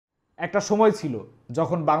একটা সময় ছিল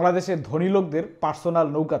যখন বাংলাদেশের ধনী লোকদের পার্সোনাল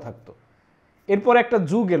নৌকা থাকতো। এরপর একটা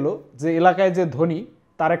যুগ এলো যে এলাকায় যে ধনী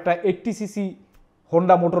তার একটা 80cc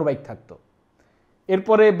হোন্ডা মোটর বাইক থাকতো।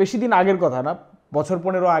 এরপরে বেশি দিন আগের কথা না, বছর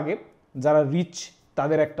 15 আগে যারা রিচ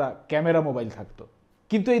তাদের একটা ক্যামেরা মোবাইল থাকতো।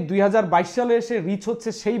 কিন্তু এই 2022 সালে এসে রিচ হচ্ছে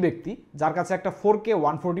সেই ব্যক্তি যার কাছে একটা 4K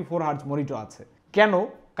 144 হার্জ মনিটর আছে। কেন?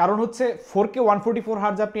 কারণ হচ্ছে 4K 144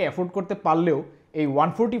 হার্জ আপনি অ্যাফোর্ড করতে পারলেও এই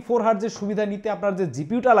 144 হার্জের সুবিধা নিতে আপনার যে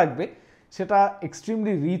জিপিইউটা লাগবে সেটা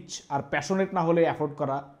এক্সট্রিমলি রিচ আর প্যাশনেট না হলে অ্যাফোর্ড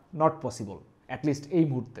করা নট পসিবল, অ্যাটলিস্ট এই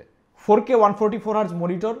মুহূর্তে। 4K 144 হার্জ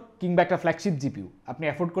মনিটর কিংবা একটা ফ্ল্যাগশিপ জিপিইউ আপনি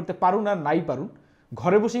অ্যাফোর্ড করতে পারুন আর নাই পারুন,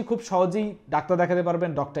 ঘরে বসেই খুব সহজেই ডাক্তার দেখাতে পারবেন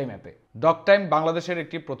ডকটাইম অ্যাপে। ডকটাইম বাংলাদেশের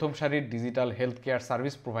একটি প্রথম সারির digital health care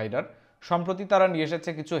service provider. সম্প্রতি তারা নিয়ে এসেছে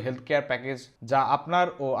কিছু হেলথ কেয়ার প্যাকেজ যা আপনার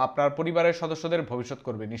ও আপনার পরিবারের সদস্যদের ভবিষ্যৎ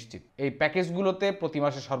করবে নিশ্চিত। এই প্যাকেজগুলোতে প্রতি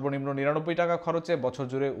মাসে সর্বনিম্ন 99 টাকা খরচে বছর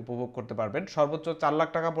জুড়ে উপভোগ করতে পারবেন সর্বোচ্চ 4 লাখ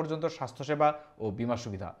টাকা পর্যন্ত স্বাস্থ্যসেবা ও বীমা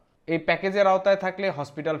সুবিধা। এই প্যাকেজের আওতায় থাকলে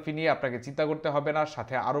হসপিটাল ফি নিয়ে আপনাকে চিন্তা করতে হবে না,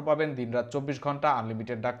 সাথে আরও পাবেন দিনরাত 24 ঘন্টা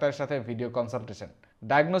আনলিমিটেড ডাক্তারের সাথে ভিডিও কনসালটেশন,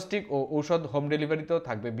 ডায়াগনস্টিক ও ঔষধ হোম ডেলিভারিতেও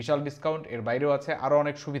থাকবে বিশাল ডিসকাউন্ট। এর বাইরেও আছে আরও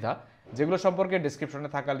অনেক সুবিধা, যেগুলো সম্পর্কে ডেসক্রিপশনে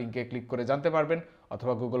থাকা লিঙ্কে ক্লিক করে জানতে পারবেন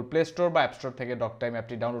অথবা গুগল প্লে স্টোর বা অ্যাপ স্টোর থেকে ডকটাইম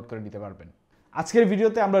অ্যাপটি ডাউনলোড করে নিতে পারবেন। আজকের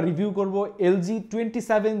ভিডিওতে আমরা রিভিউ করব LG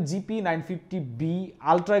 27GP950-B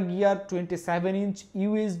ultra gear 27 inch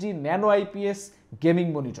UHD nano IPS gaming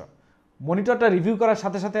monitor. মনিটরটা review করার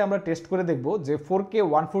সাথে সাথে আমরা টেস্ট করে দেখব যে 4K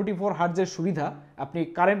 144 হার্জের সুবিধা আপনি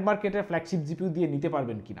কারেন্ট মার্কেটের ফ্ল্যাগশিপ জিপিইউ দিয়ে নিতে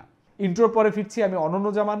পারবেন কিনা। ইন্ট্রোর পরে ফিরছি, আমি অনন্য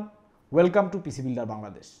জামান। Welcome to PC builder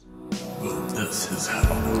Bangladesh.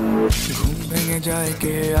 ঘুম ভেঙে যায়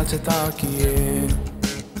কে আছে তাকিয়ে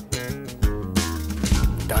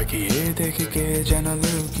তাকিয়ে দেখি কে যেন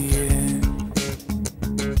লুকিয়ে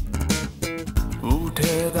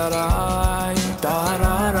উঠে দাঁড়ায়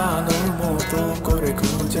তারার আলোর মতো করে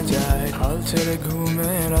খুঁজে যায়, হাল ছেড়ে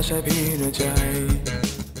ঘুমের আশায় ভিড়ে যায়।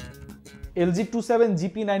 LG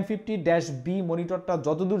 27GP950-B মনিটরটা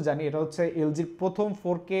যতদূর জানি এটা হচ্ছে LGর প্রথম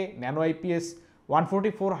 4K ন্যানো IPS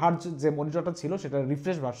 144 হার্জ যে মনিটরটা ছিল সেটার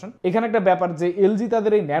রিফ্রেশ ভার্সন। এখানে একটা ব্যাপার যে LG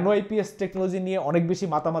তাদের এই ন্যানো IPS টেকনোলজি নিয়ে অনেক বেশি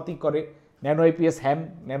মাতামাতি করে, ন্যানো IPS হ্যান,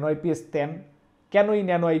 ন্যানো IPS ত্যান। কেন এই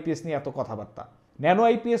ন্যানো IPS নিয়ে এত কথাবার্তা? ন্যানো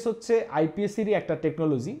IPS হচ্ছে IPS-এরই একটা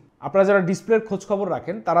টেকনোলজি। আপনারা যারা ডিসপ্লের খোঁজ খবর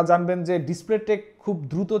রাখেন তারা জানবেন যে ডিসপ্লে টেক খুব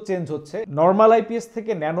দ্রুত চেঞ্জ হচ্ছে। নর্মাল IPS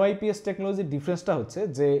থেকে ন্যানো IPS টেকনোলজির ডিফারেন্সটা হচ্ছে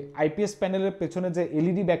যে IPS প্যানেলের পেছনে যে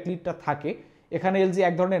LED ব্যাকলাইটটা থাকে এখানে LG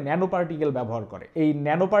এক ধরনের ন্যানো পার্টিকেল ব্যবহার করে। এই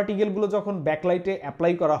ন্যানো পার্টিকেলগুলো যখন ব্যাকলাইটে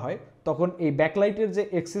অ্যাপ্লাই করা হয় তখন এই ব্যাকলাইটের যে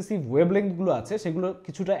এক্সেসিভ ওয়েভলেংথগুলো আছে সেগুলো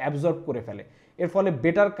কিছুটা অ্যাবজর্ব করে ফেলে। এর ফলে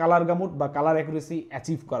বেটার কালার গামুট বা কালার অ্যাকুরেসি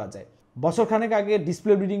অ্যাচিভ করা যায়। বছরখানেক আগে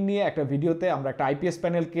ডিসপ্লে ব্রিডিং নিয়ে একটা ভিডিওতে আমরা একটা IPS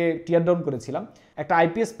প্যানেলকে টিয়ার ডাউন করেছিলাম। একটা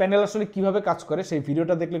IPS প্যানেল আসলে কিভাবে কাজ করে সেই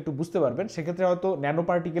ভিডিওটা দেখলে একটু বুঝতে পারবেন, সেক্ষেত্রে হয়তো ন্যানো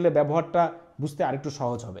পার্টিকেলের ব্যবহারটা বুঝতে আরেকটু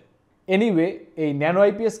সহজ হবে। এনিওয়ে, এই ন্যানো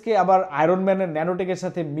IPSকে আবার আয়রন ম্যানের ন্যানোটেকের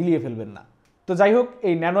সাথে মিলিয়ে ফেলবেন না। তো যাই হোক,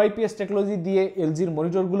 এই ন্যানো IPS টেকনোলজি দিয়ে LGর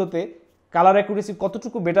মনিটরগুলোতে কালার অ্যাকুরেসি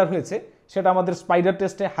কতটুকু বেটার হয়েছে সেটা আমাদের স্পাইডার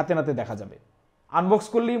টেস্টে হাতে নাতে দেখা যাবে। আনবক্স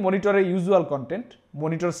করলেই মনিটরের usual content,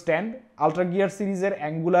 monitor stand, ultra gear সিরিজের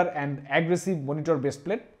angular and aggressive monitor base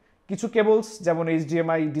plate, কিছু কেবলস যেমন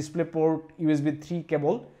HDMI, ডিসপ্লে পোর্ট, USB 3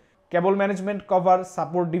 কেবল, কেবল ম্যানেজমেন্ট কভার,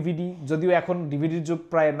 সাপোর্ট DVD, যদিও এখন ডিভিডির যুগ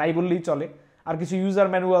প্রায় নাই বললেই চলে, আর কিছু ইউজার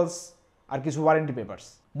ম্যানুয়ালস আর কিছু ওয়ারেন্টি পেপারস।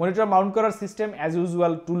 মনিটর মাউন্ট করার সিস্টেম অ্যাজ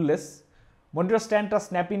ইউজুয়াল টুললেস। মনিটর স্ট্যান্ডটা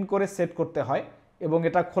স্ন্যাপ ইন করে সেট করতে হয় এবং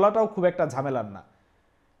এটা খোলাটাও খুব একটা ঝামেলার না।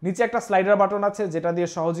 নিচে একটা স্লাইডার বাটন আছে যেটা দিয়ে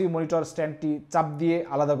সহজেই মনিটর স্ট্যান্ডটি চাপ দিয়ে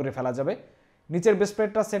আলাদা করে ফেলা যাবে। নিচের বেস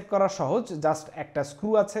প্লেটটা সেট করা সহজ, জাস্ট একটা স্ক্রু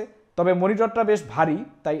আছে। তবে মনিটরটা বেশ ভারী,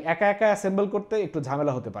 তাই একা একা অ্যাসেম্বল করতে একটু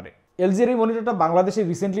ঝামেলা হতে পারে। LGর এই মনিটরটা বাংলাদেশে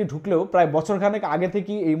রিসেন্টলি ঢুকলেও প্রায় বছরখানেক আগে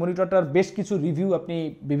থেকেই এই মনিটরটার বেশ কিছু রিভিউ আপনি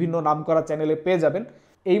বিভিন্ন নামকরা চ্যানেলে পেয়ে যাবেন।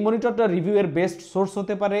 এই মনিটরটার রিভিউয়ের বেস্ট সোর্স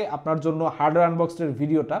হতে পারে আপনার জন্য হার্ডওয়্যার আনবক্সের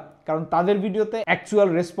ভিডিওটা, কারণ তাদের ভিডিওতে actual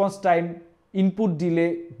response time, input delay,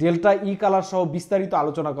 delta ই কালার সহ বিস্তারিত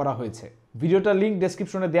আলোচনা করা হয়েছে। ভিডিওটার লিঙ্ক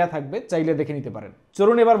ডেসক্রিপশনে দেওয়া থাকবে, চাইলে দেখে নিতে পারেন।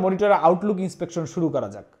 চলুন এবার মনিটরের আউটলুক ইন্সপেকশন শুরু করা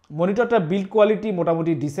যাক। মনিটরটা বিল্ড কোয়ালিটি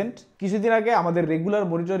মোটামুটি ডিসেন্ট। কিছুদিন আগে আমাদের রেগুলার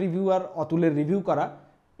মনিটর রিভিউয়ার অতুলের রিভিউ করা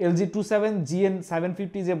LG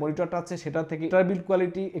 27GN750 যে মনিটরটা আছে সেটা থেকে এটার বিল্ড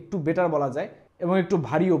কোয়ালিটি একটু বেটার বলা যায় এবং একটু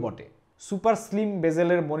ভারীও বটে। Super slim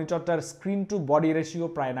বেজেলের মনিটরটার screen two body ratio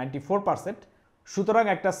প্রায় 94%, সুতরাং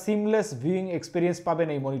একটা সিমলেস ভিউইং এক্সপিরিয়েন্স পাবেন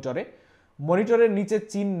এই মনিটরে। মনিটরের নিচে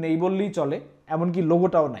চিন নেই বললেই চলে, এমনকি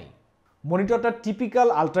লোগোটাও নাই। মনিটরটা typical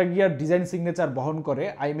ultra gear design signature বহন করে,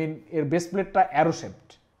 এর বেস প্লেটটা অ্যারো শেপড,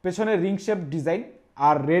 পেছনে রিং শেপ ডিজাইন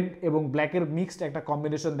আর রেড এবং ব্ল্যাকের মিক্সড একটা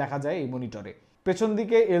কম্বিনেশন দেখা যায় এই মনিটরে। পেছন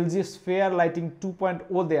দিকে LG স্ফেয়ার লাইটিং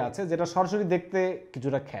 2.0 দেওয়া আছে, যেটা সরাসরি দেখতে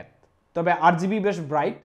কিছুটা খ্যাত, তবে RGB বেশ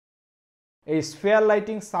ব্রাইট। এই স্ফিয়ার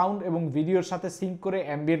লাইটিং সাউন্ড এবং ভিডিওর সাথে সিঙ্ক করে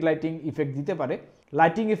অ্যাম্বিয়েন্ট লাইটিং ইফেক্ট দিতে পারে।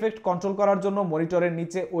 লাইটিং ইফেক্ট কন্ট্রোল করার জন্য মনিটরের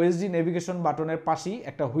নিচে ওএসডি নেভিগেশন বাটনের পাশেই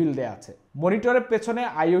একটা হুইল দেয়া আছে। মনিটরের পেছনে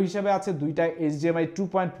আইও হিসেবে আছে দুইটা HDMI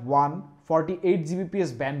 2.1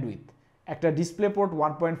 48GBps ব্যান্ডউইথ, একটা ডিসপ্লে পোর্ট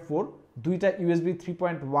 1.4, দুইটা USB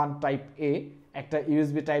 3.1 টাইপ A, একটা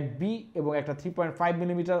USB টাইপ B এবং একটা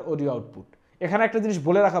 3.5mm অডিও আউটপুট। এখানে একটা জিনিস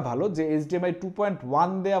বলে রাখা ভালো যে HDMI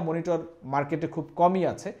 2.1 দেয়া মনিটর মার্কেটে খুব কমই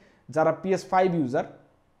আছে। যারা PS5 ইউজার,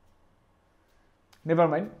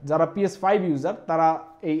 যারা PS5 ইউজার তারা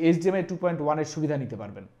এই HDMI 2.1 এর সুবিধা নিতে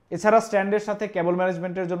পারবেন। এছাড়া স্ট্যান্ডের সাথে কেবল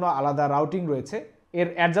ম্যানেজমেন্টের জন্য আলাদা রাউটিং রয়েছে। এর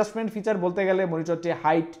অ্যাডজাস্টমেন্ট ফিচার বলতে গেলে মনিটরটি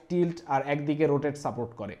হাইট, টিল্ট আর একদিকে রোটেট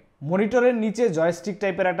সাপোর্ট করে। মনিটরের নিচে জয়স্টিক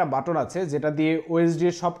টাইপের একটা বাটন আছে যেটা দিয়ে ওএসডি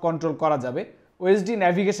এর সব কন্ট্রোল করা যাবে। ওএসডি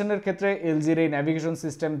ন্যাভিগেশনের ক্ষেত্রে এলজির এই ন্যাভিগেশন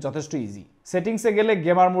সিস্টেম যথেষ্ট ইজি। সেটিংসে গেলে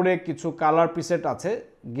গেমার মোডে কিছু কালার প্রিসেট আছে,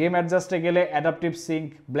 গেম অ্যাডজাস্টে গেলে adaptive sync,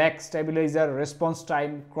 black stabiliser, response time,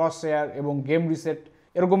 cross air এবং গেম রিসেট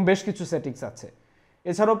এরকম বেশ কিছু সেটিংস আছে।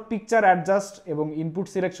 এছাড়াও পিকচার অ্যাডজাস্ট এবং ইনপুট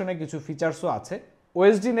সিলেকশনে কিছু ফিচার্সও আছে।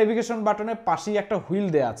 ওএসডি নেভিগেশন বাটনের পাশেই একটা হুইল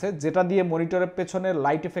দেয়া আছে যেটা দিয়ে মনিটরের পেছনে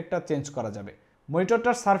লাইট এফেক্টটা চেঞ্জ করা যাবে।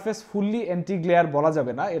 মনিটরটার সারফেস ফুললি অ্যান্টি গ্লেয়ার বলা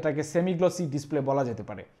যাবে না, এটাকে সেমি গ্লসি ডিসপ্লে বলা যেতে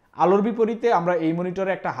পারে। আলোর বিপরীতে আমরা এই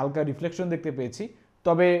মনিটরে একটা হালকা রিফ্লেকশন দেখতে পেয়েছি,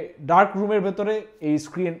 তবে ডার্ক রুমের ভেতরে এই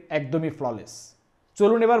স্ক্রিন একদমই ফ্ললেস।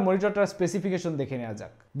 চলুন এবার মনিটরটার স্পেসিফিকেশন দেখে নেওয়া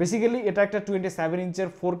যাক। বেসিক্যালি এটা একটা 27 ইঞ্চের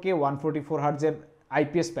 4K 144 হার্জের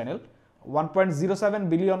IPS panel. 1.07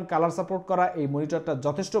 billion colour support করা এই মনিটরটা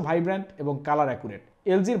যথেষ্ট ভাইব্রেন্ট এবং কালার অ্যাকুরেট।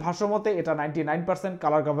 এলজির ভাষ্যমতে এটা 99%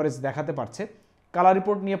 কালার কভারেজ দেখাতে পারছে। কালার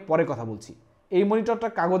রিপোর্ট নিয়ে পরে কথা বলছি। এই মনিটরটা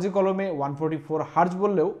কাগজে কলমে 144 হার্জ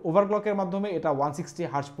বললেও ওভারক্লকের মাধ্যমে এটা 160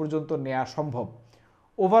 হার্জ পর্যন্ত নেওয়া সম্ভব।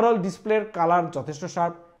 ওভারঅল ডিসপ্লের কালার যথেষ্ট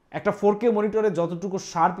শার্প। একটা 4K মনিটরে যতটুকু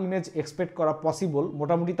শার্প ইমেজ এক্সপেক্ট করা পসিবল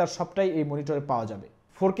মোটামুটি তার সবটাই এই মনিটরে পাওয়া যাবে।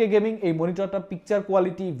 4K গেমিং এই মনিটরটা পিকচার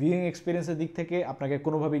কোয়ালিটি, ভিউইং এক্সপিরিয়েন্সের দিক থেকে আপনাকে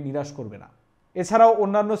কোনোভাবেই নিরাশ করবে না। এছাড়াও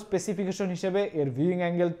অন্যান্য স্পেসিফিকেশন হিসেবে এর viewing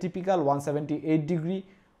angle typical 178 degree,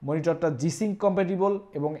 মনিটরটা জিসিঙ্ক compatible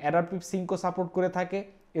এবং অ্যাডাপটিভ সিঙ্কও সাপোর্ট করে থাকে।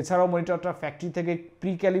 এছাড়াও মনিটরটা ফ্যাক্টরি থেকে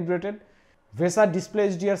pre calibrated. VESA display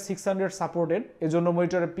HDR 600 supported, এজন্য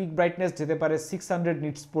মনিটরের পিক ব্রাইটনেস যেতে পারে 600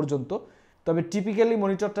 নিটস পর্যন্ত, তবে typically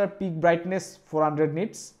মনিটরটার pick brightness 400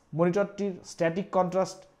 nits. মনিটরটির static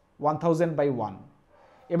contrast 1000/1।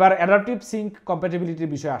 এবার অ্যাডাপটিভ সিঙ্ক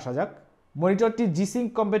কম্প্যাটিবিলিটির বিষয়ে আসা যাক। মনিটরটি জিসিঙ্ক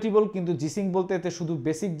কম্প্যাটিবল, কিন্তু জিসিঙ্ক বলতে এতে শুধু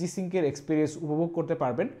বেসিক জিসিঙ্কের এক্সপিরিয়েন্স উপভোগ করতে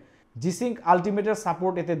পারবেন। জিসিঙ্ক আলটিমেটের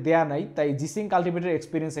সাপোর্ট এতে দেয়া নাই, তাই জিসিঙ্ক আলটিমেটের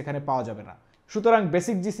এক্সপিরিয়েন্স এখানে পাওয়া যাবে না। সুতরাং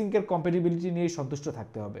বেসিক জিসিঙ্কের কম্প্যাটিবিলিটি নিয়েই সন্তুষ্ট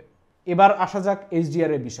থাকতে হবে। এবার আসা যাক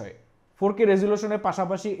HDR এর বিষয়ে। 4K রেজুলেশনের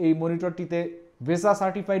পাশাপাশি এই মনিটরটিতে ভেসা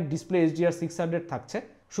সার্টিফাইড ডিসপ্লে HDR 600 থাকছে।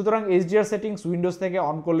 সুতরাং HDR সেটিংস উইন্ডোজ থেকে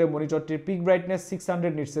অন করলে মনিটরটির পিক ব্রাইটনেস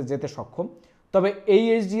 600 নিটসে যেতে সক্ষম। তবে এই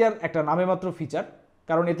HDR একটা নামে মাত্র ফিচার,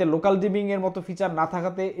 কারণ এতে লোকাল ডিমিং এর মতো ফিচার না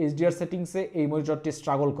থাকাতে HDR সেটিংসে এই মনিটরটি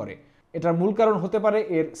স্ট্রাগল করে। এটার মূল কারণ হতে পারে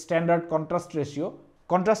এর স্ট্যান্ডার্ড কন্ট্রাস্ট রেশিও।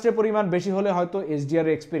 কন্ট্রাস্টের পরিমাণ বেশি হলে হয়তো HDR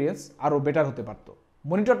এর এক্সপিরিয়েন্স আরও বেটার হতে পারত।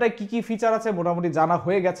 মনিটরটায় কি কি ফিচার আছে মোটামুটি জানা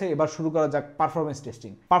হয়ে গেছে, এবার শুরু করা যাক পারফরমেন্স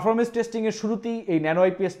টেস্টিং। পারফরমেন্স টেস্টিং এর শুরুতেই এই ন্যানো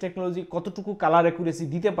IPS টেকনোলজি কতটুকু কালার অ্যাকুরেসি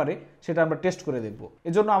দিতে পারে সেটা আমরা টেস্ট করে দেখব।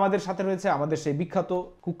 এজন্য আমাদের সাথে রয়েছে আমাদের সেই বিখ্যাত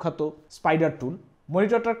কুখ্যাত স্পাইডার টুল।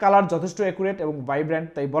 মনিটরটার কালার যথেষ্ট অ্যাকুরেট এবং ভাইব্র্যান্ট,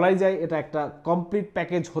 তাই বলাই যায় এটা একটা কমপ্লিট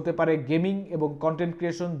প্যাকেজ হতে পারে গেমিং এবং কন্টেন্ট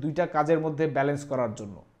ক্রিয়েশন দুইটা কাজের মধ্যে ব্যালেন্স করার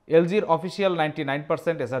জন্য। এলজির অফিসিয়াল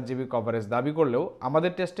 99% SRGB কভারেজ দাবি করলেও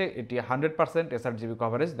আমাদের টেস্টে এটি 100% SRGB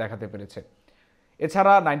কভারেজ দেখাতে পেরেছে।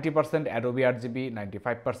 এছাড়া 90% অ্যাডোবি RGB,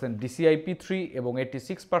 95% DCI-P3 এবং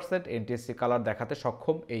 86% NTSC কালার দেখাতে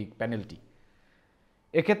সক্ষম এই প্যানেলটি।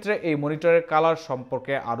 এক্ষেত্রে এই মনিটরের কালার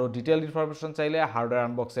সম্পর্কে আরও ডিটেল ইনফরমেশন চাইলে হার্ডওয়্যার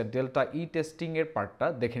আনবক্সের ডেল্টা টেস্টিং এর পার্টটা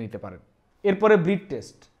দেখে নিতে পারেন। এরপরে ব্লিড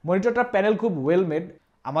টেস্ট। মনিটরটার প্যানেল খুব ওয়েল মেড।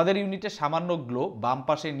 আমাদের ইউনিটে সামান্য গ্লো বাম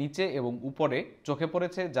পাশে, নিচে এবং উপরে চোখে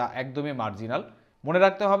পড়েছে, যা একদমই মার্জিনাল। মনে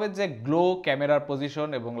রাখতে হবে যে গ্লো ক্যামেরার পজিশন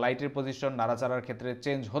এবং লাইটের পজিশন নাড়াচাড়ার ক্ষেত্রে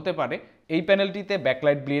চেঞ্জ হতে পারে। এই প্যানেলটিতে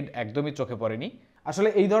ব্যাকলাইট ব্লিড একদমই চোখে পড়েনি। আসলে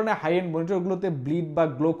এই ধরনের হাই এন্ড মনিটরগুলোতে ব্লিড বা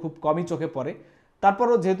গ্লো খুব কমই চোখে পড়ে।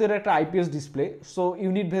 তারপরও যেহেতু এটা একটা IPS ডিসপ্লে, সো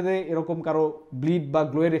ইউনিট ভেদে এরকম কারো ব্লিড বা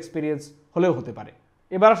গ্লোয়ের এক্সপিরিয়েন্স হলেও হতে পারে।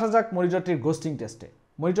 এবার আসা যাক মনিটরটির ঘোস্টিং টেস্টে।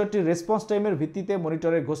 মনিটরটির রেসপন্স টাইমের ভিত্তিতে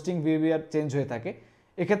মনিটরের ঘোস্টিং বিহেভিয়ার চেঞ্জ হয়ে থাকে।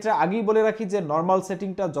 এক্ষেত্রে আগেই বলে রাখি যে নর্মাল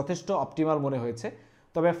সেটিংটা যথেষ্ট অপটিমাল মনে হয়েছে,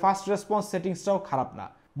 তবে ফাস্ট রেসপন্স সেটিংসটাও খারাপ না।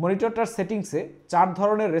 মনিটরটার সেটিংসে 4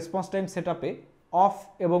 ধরনের রেসপন্স টাইম সেটআপে অফ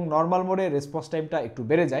এবং নর্মাল মোডে রেসপন্স টাইমটা একটু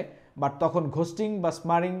বেড়ে যায়, বাট তখন ঘোস্টিং বা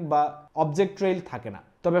স্মারিং বা অবজেক্ট ট্রেইল থাকে না।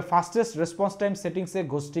 তবে ফাস্টেস্ট রেসপন্স টাইম সেটিংসে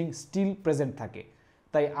ঘোস্টিং স্টিল প্রেজেন্ট থাকে।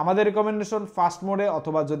 তাই আমাদের রেকমেন্ডেশন ফাস্ট মোডে,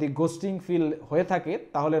 অথবা যদি ঘোস্টিং ফিল হয়ে থাকে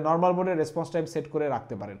তাহলে নর্মাল মোডে রেসপন্স টাইম সেট করে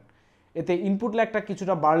রাখতে পারেন। এতে ইনপুট ল্যাগটা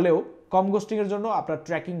কিছুটা বাড়লেও কম গোস্টিংয়ের জন্য আপনার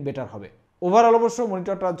ট্র্যাকিং বেটার হবে। ওভারঅল অবশ্য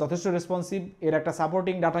মনিটরটা যথেষ্ট রেসপন্সিভ। এর একটা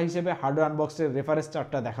সাপোর্টিং ডাটা হিসেবে হার্ডওয়্যার আনবক্সের রেফারেন্স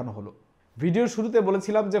চার্টটা দেখানো হলো। ভিডিওর শুরুতে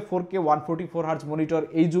বলেছিলাম যে 4K 144 হার্জ মনিটর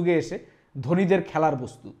এই যুগে এসে ধনীদের খেলার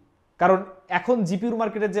বস্তু, কারণ এখন জিপিউর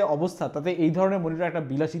মার্কেটের যে অবস্থা তাতে এই ধরনের মনিটর একটা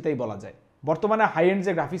বিলাসিতাই বলা যায়। বর্তমানে হাই এন্ড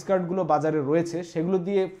যে গ্রাফিক্স কার্ডগুলো বাজারে রয়েছে সেগুলো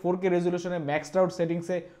দিয়ে 4K রেজলিউশনে ম্যাক্সড আউট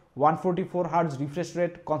সেটিংসে 144 হার্জ রিফ্রেশ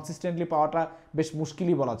রেট কনসিস্টেন্টলি পাওয়াটা বেশ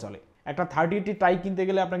মুশকিলই বলা চলে। একটা 3080 টাই কিনতে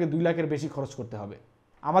গেলে আপনাকে 2 লাখের বেশি খরচ করতে হবে।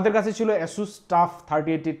 আমাদের কাছে ছিল অ্যাসুস টাফ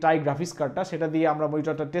 3080 টাই গ্রাফিক্স কার্ডটা, সেটা দিয়ে আমরা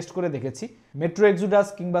মনিটরটা টেস্ট করে দেখেছি। মেট্রো এক্সোডাস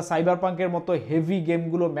কিংবা সাইবারপাঙ্কের মতো হেভি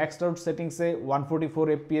গেমগুলো ম্যাক্সড আউট সেটিংসে 144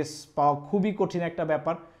 FPS পাওয়া খুবই কঠিন একটা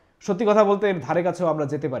ব্যাপার। সত্যি কথা বলতে এর ধারে কাছেও আমরা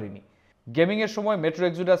যেতে পারিনি। গেমিংয়ের সময় মেট্রো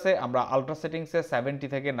এক্সোডাসে আমরা আলট্রা সেটিংসে 70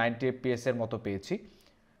 থেকে 90 FPS এর মতো পেয়েছি।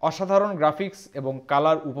 অসাধারণ গ্রাফিক্স এবং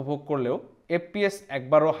কালার উপভোগ করলেও FPS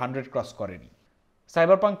একবারও 100 ক্রস করেনি।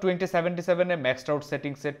 Cyberpunk 2077-এ maxed out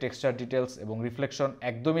সেটিংসের texture details এবং রিফ্লেকশন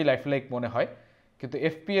একদমই লাইফলাইক মনে হয়, কিন্তু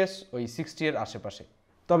FPS ওই 60 এর আশেপাশে।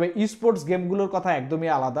 তবে স্পোর্টস গেমগুলোর কথা একদমই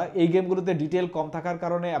আলাদা। এই গেমগুলোতে ডিটেল কম থাকার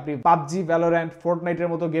কারণে আপনি পাবজি, ভ্যালোরেন্ট,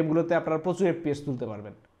 ফোর্টনাইটের মতো গেমগুলোতে আপনারা প্রচুর FPS তুলতে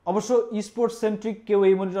পারবেন। অবশ্য স্পোর্টস সেন্ট্রিক কেউ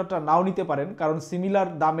এই মনিটরটা নাও নিতে পারেন, কারণ সিমিলার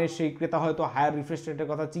দামে সেই ক্রেতা হয়তো হায়ার রিফ্রেশ রেটের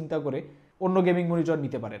কথা চিন্তা করে অন্য গেমিং মনিটর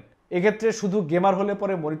নিতে পারেন। এক্ষেত্রে শুধু গেমার হলে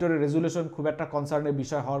পরে মনিটরের রেজুলেশন খুব একটা কনসার্নের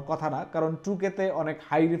বিষয় হওয়ার কথা না, কারণ 2K-তে অনেক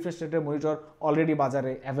হাই রিফ্রেশ রেটের মনিটর অলরেডি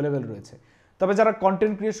বাজারে অ্যাভেলেবেল রয়েছে। তবে যারা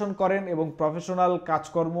কন্টেন্ট ক্রিয়েশন করেন এবং প্রফেশনাল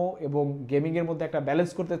কাজকর্ম এবং গেমিংয়ের মধ্যে একটা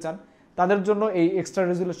ব্যালেন্স করতে চান, তাদের জন্য এই এক্সট্রা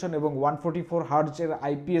রেজুলেশন এবং 144 হার্টজের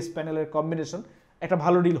IPS প্যানেলের কম্বিনেশন একটা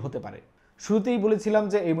ভালো ডিল হতে পারে। শুরুতেই বলেছিলাম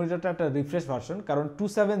যে এই মনিটরটা একটা রিফ্রেশ ভার্সন, কারণ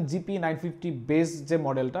 27GP950 বেস যে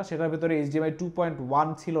মডেলটা সেটার ভেতরে HDMI 2.1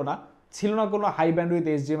 ছিল না কোনো হাই ব্যান্ডউইথ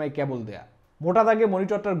HDMI কেবল দেয়া। মোটা দাগে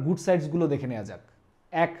মনিটরটার গুড সাইডসগুলো দেখে নেওয়া যাক।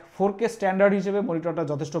 4K স্ট্যান্ডার্ড হিসেবে মনিটরটা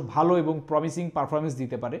যথেষ্ট ভালো এবং প্রমিসিং পারফরমেন্স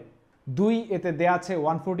দিতে পারে। 2, এতে দেয়া আছে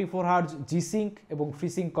 144 হার্জ G-Sync এবং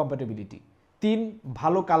FreeSync কম্প্যাটিবিলিটি। 3,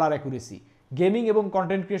 ভালো কালার অ্যাকুরেসি। গেমিং এবং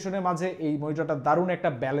কন্টেন্ট ক্রিয়েশনের মাঝে এই মনিটরটা দারুণ একটা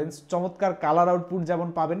ব্যালেন্স। চমৎকার কালার আউটপুট যেমন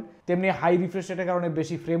পাবেন, তেমনি হাই রিফ্রেশ রেটের কারণে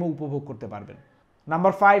বেশি ফ্রেমও উপভোগ করতে পারবেন।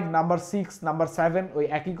 নাম্বার 5, নাম্বার 6, নাম্বার 7 ওই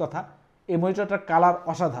একই কথা। এই মনিটরটার কালার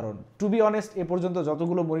অসাধারণ। টু বি অনেস্ট, এ পর্যন্ত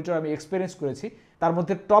যতগুলো মনিটর আমি এক্সপেরিয়েন্স করেছি তার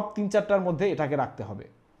মধ্যে টপ 3-4টার মধ্যে এটাকে রাখতে হবে।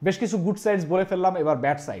 বেশ কিছু গুড সাইডস বলে ফেললাম, এবার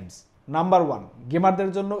ব্যাড সাইডস। নাম্বার 1, গেমারদের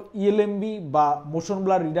জন্য ELMB বা মোশন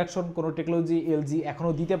ব্লার রিডাকশন কোনো টেকনোলজি LG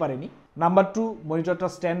এখনও দিতে পারেনি। নাম্বার 2,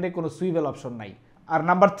 মনিটরটার স্ট্যান্ডে কোনো সুইভেল অপশন নাই। আর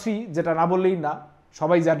নাম্বার 3, যেটা না বললেই না,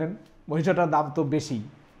 সবাই জানেন মনিটরটার দাম তো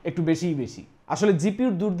একটু বেশি। আসলে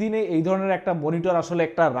জিপিউর দুর্দিনে এই ধরনের একটা মনিটর আসলে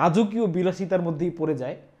একটা রাজকীয় বিলাসিতার মধ্যেই পড়ে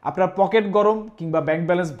যায়। আপনার পকেট গরম কিংবা ব্যাংক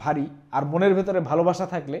ব্যালেন্স ভারী আর মনের ভেতরে ভালোবাসা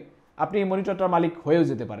থাকলে আপনি এই মনিটরটার মালিক হয়েও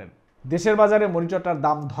যেতে পারেন। দেশের বাজারে মনিটরটার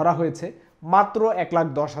দাম ধরা হয়েছে মাত্র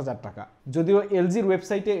 1,10,000 টাকা। যদিও LGর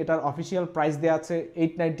ওয়েবসাইটে এটার অফিসিয়াল প্রাইস দেওয়া আছে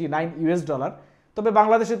 $899, তবে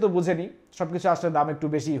বাংলাদেশে তো বুঝেনি, সবকিছু আসলে দাম একটু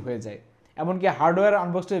বেশি হয়ে যায়। এমনকি হার্ডওয়্যার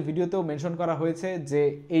আনবক্সের ভিডিওতেও মেনশন করা হয়েছে যে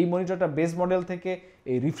এই মনিটরটা বেস মডেল থেকে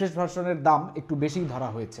এই রিফ্রেশ ভার্সনের দাম একটু বেশি ধরা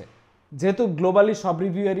হয়েছে। যেহেতু গ্লোবালি সব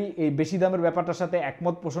রিভিউয়ারই এই বেশি দামের ব্যাপারটার সাথে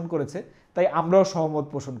একমত পোষণ করেছে, তাই আমরাও সহমত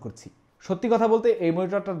পোষণ করছি। সত্যি কথা বলতে এই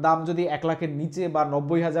মনিটরটার দাম যদি 1 লাখের নিচে বা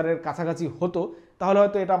 90,000-এর কাছাকাছি হতো, তাহলে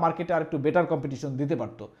হয়তো এটা মার্কেটে আর একটু বেটার কম্পিটিশন দিতে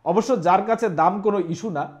পারতো। অবশ্য যার কাছে দাম কোনো ইস্যু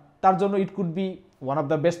না, তার জন্য it could be one of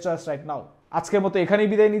the best choice right now. আজকের মতো এখানেই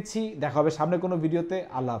বিদায় নিচ্ছি, দেখা হবে সামনে কোনো ভিডিওতে।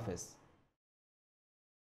 আল্লাহ হাফেজ।